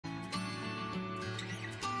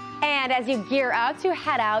And as you gear up to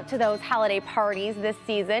head out to those holiday parties this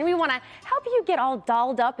season, we want to help you get all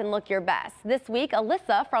dolled up and look your best. This week,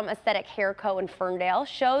 Alyssa from Aesthetic Hair Co. in Ferndale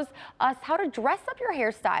shows us how to dress up your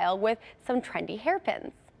hairstyle with some trendy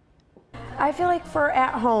hairpins. I feel like for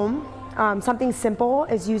at home, something simple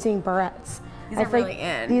is using barrettes. These are really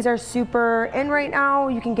in. These are super in right now.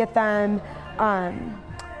 You can get them,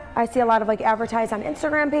 I see a lot of like advertised on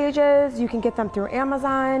Instagram pages. You can get them through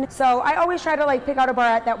Amazon. So I always try to like pick out a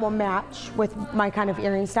barrette that will match with my kind of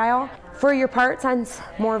earring style. For your part, since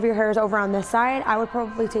more of your hair is over on this side, I would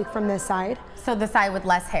probably take from this side. So the side with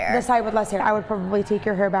less hair? The side with less hair. I would probably take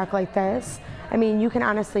your hair back like this. I mean, you can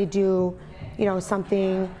honestly do, you know,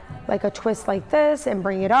 something like a twist like this and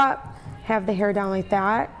bring it up, have the hair down like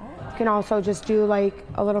that. You can also just do like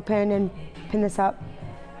a little pin and pin this up.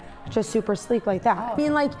 Just super sleek like that. I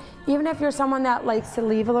mean, like, even if you're someone that likes to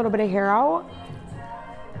leave a little bit of hair out,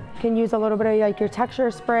 you can use a little bit of like your texture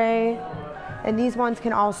spray, and these ones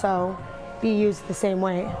can also be used the same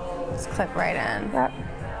way. Just clip right in. Yep.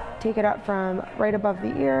 Take it up from right above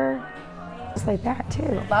the ear, just like that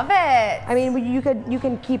too. Love it. I mean, you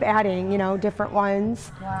can keep adding, you know, different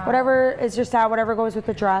ones. Wow. Whatever is your style, whatever goes with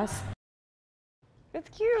the dress. It's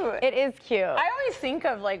cute. It is cute. I always think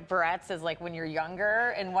of like barrettes as like when you're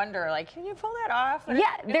younger and wonder like, can you pull that off? Yeah,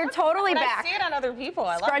 they're totally back. I see it on other people.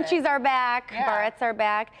 I love it. Scrunchies are back, Yeah. barrettes are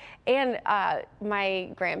back, and my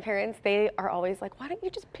grandparents, they are always like, why don't you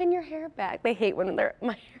just pin your hair back? They hate when my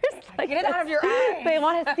hair's like Get it this. out of your eyes. They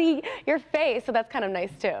want to see your face, so that's kind of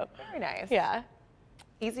nice too. Very nice. Yeah.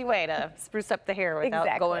 Easy way to spruce up the hair without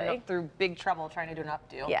Exactly. going up through big trouble trying to do an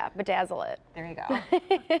updo. Yeah, bedazzle it. There you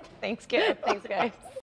go. Thanks, Kim. Thanks, guys.